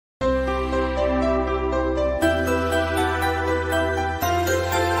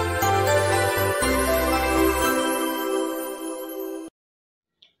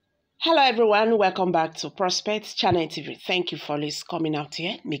everyone, welcome back to Prospect Channel TV. Thank you for always coming out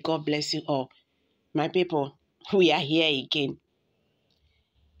here. May God bless you all. My people, we are here again.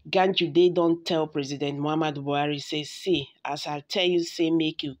 Ganduje don't tell President Muhammadu Buhari, say, see, as I tell you, say,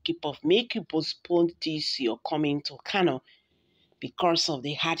 make you keep off, make you postpone this, your coming to Kano because of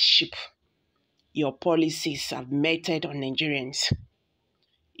the hardship your policies have meted on Nigerians.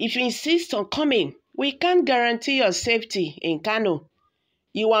 If you insist on coming, we can't guarantee your safety in Kano.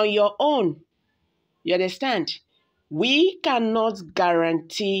 You are on your own. You understand? We cannot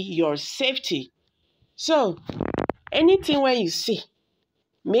guarantee your safety. So, anything when you see,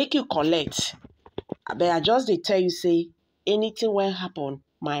 make you collect. But I just dey tell you, say, anything when happen,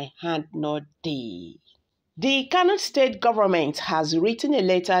 my hand not dey. The Kano state government has written a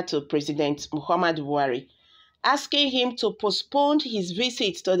letter to President Muhammadu Buhari asking him to postpone his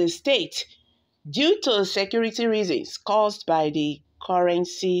visit to the state due to security reasons caused by the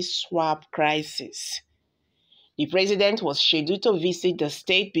currency swap crisis. The president was scheduled to visit the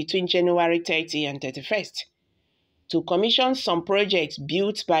state between January 30 and 31st to commission some projects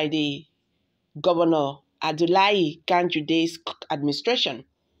built by the Governor Abdullahi Ganduje's administration.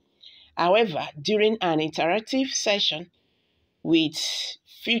 However, during an interactive session with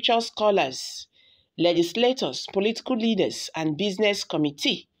future scholars, legislators, political leaders, and business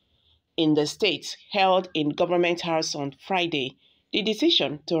committee in the state held in Government House on Friday, the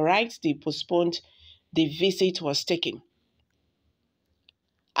decision to write the postponed the visit was taken.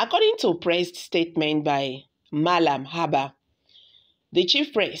 According to a press statement by Malam Haba, the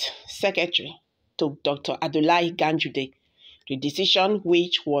chief press secretary to Dr. Abdullahi Ganduje, the decision,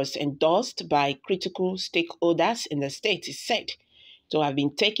 which was endorsed by critical stakeholders in the state, is said to have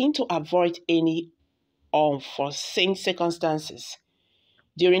been taken to avoid any unforeseen circumstances.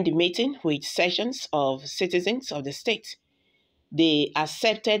 During the meeting with sessions of citizens of the state, they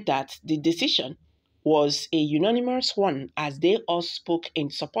accepted that the decision was a unanimous one, as they all spoke in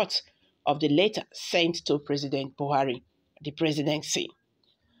support of the letter sent to President Buhari, the presidency.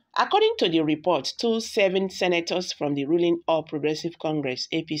 According to the report, 7 senators from the ruling All Progressive Congress,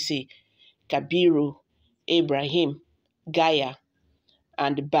 APC, Kabiru, Ibrahim, Gaya,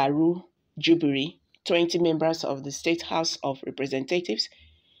 and Baru Jubiri, 20 members of the State House of Representatives,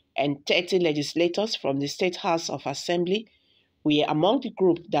 and 30 legislators from the State House of Assembly were among the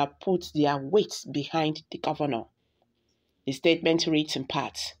group that put their weight behind the governor. The statement reads in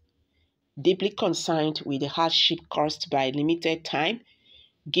part, deeply concerned with the hardship caused by limited time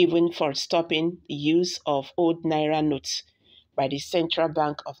given for stopping the use of old naira notes by the Central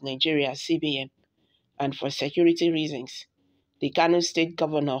Bank of Nigeria, CBN, and for security reasons, the Kano State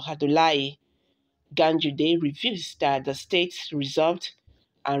Governor Abdullahi Ganduje refused that the state resolved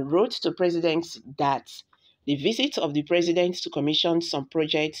and wrote to President that the visit of the president to commission some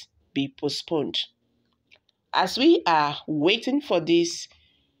projects be postponed. As we are waiting for this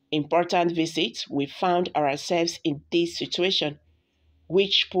important visit, we found ourselves in this situation,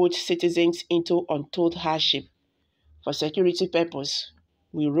 which put citizens into untold hardship. For security purpose,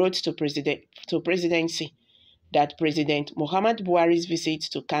 we wrote to presidency that President Muhammad Buhari's visit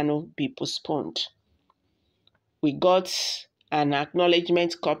to Kano be postponed. We got an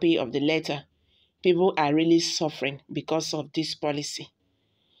acknowledgement copy of the letter. People are really suffering because of this policy.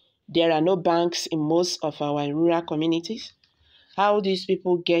 There are no banks in most of our rural communities. How these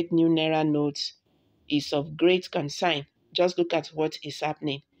people get new naira notes is of great concern. Just look at what is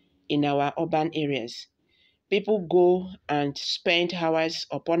happening in our urban areas. People go and spend hours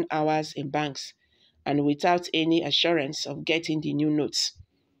upon hours in banks and without any assurance of getting the new notes.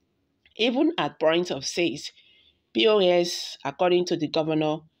 Even at point of sales, POS, according to the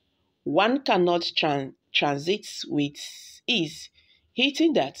governor, one cannot transit with ease,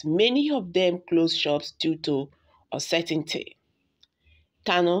 hitting that many of them close shops due to uncertainty.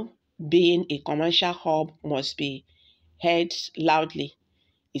 Kano, being a commercial hub, must be heard loudly,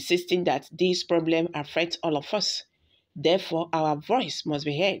 insisting that this problem affects all of us. Therefore, our voice must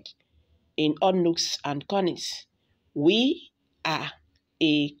be heard in all nooks and corners. We are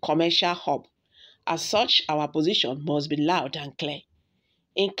a commercial hub. As such, our position must be loud and clear.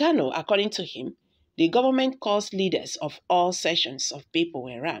 In Kano, according to him, the government calls leaders of all sections of people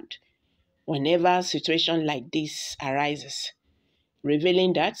around whenever a situation like this arises,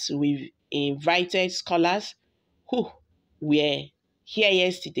 revealing that we've invited scholars who were here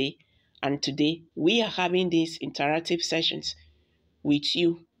yesterday, and today we are having these interactive sessions with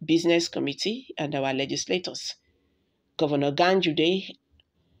you, business committee, and our legislators. Governor Ganduje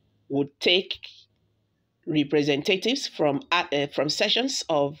would take representatives from sections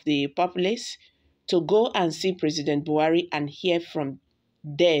of the populace to go and see President Buhari and hear from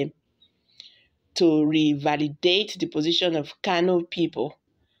them to revalidate the position of Kano people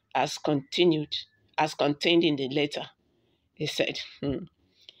as contained in the letter. He said,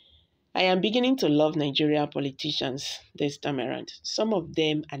 I am beginning to love Nigerian politicians this time around. Some of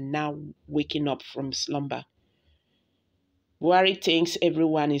them are now waking up from slumber. Buhari thinks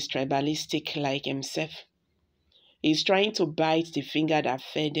everyone is tribalistic like himself. He's trying to bite the finger that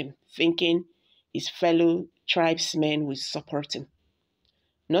fed him, thinking his fellow tribesmen will support him.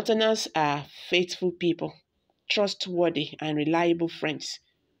 Northerners are faithful people, trustworthy and reliable friends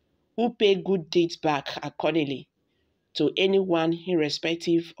who pay good deeds back accordingly to anyone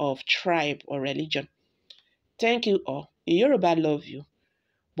irrespective of tribe or religion. Thank you all. Yoruba love you.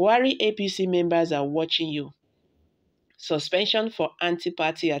 Buhari APC members are watching you. Suspension for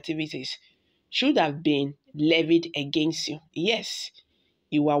anti-party activities should have been levied against you. Yes,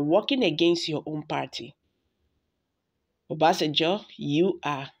 you are working against your own party. Obasanjo, you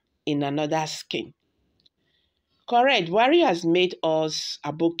are in another scheme. Correct, Buhari has made us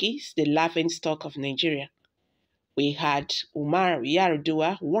abokis, the laughing stock of Nigeria. We had Umar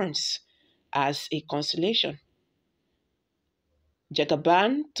Yar'Adua once as a consolation.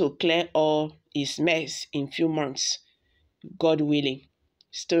 Jagaban to clear all his mess in few months, God willing.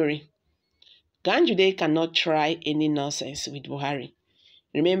 Story. Ganduje cannot try any nonsense with Buhari.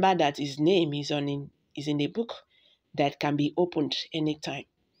 Remember that his name is in a book that can be opened anytime.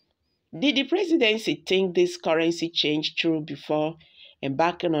 Did the presidency think this currency change through before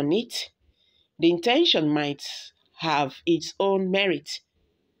embarking on it? The intention might have its own merit,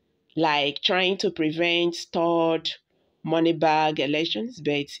 like trying to prevent stored money bag elections,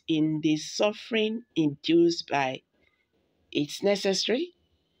 but in the suffering induced by it's necessary,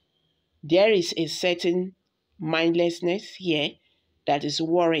 there is a certain mindlessness here that is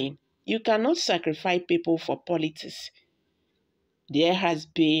worrying. You cannot sacrifice people for politics. There has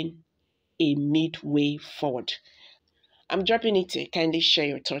been a midway forward. I'm dropping it. Kindly share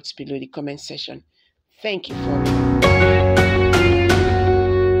your thoughts below the comment section. Thank you for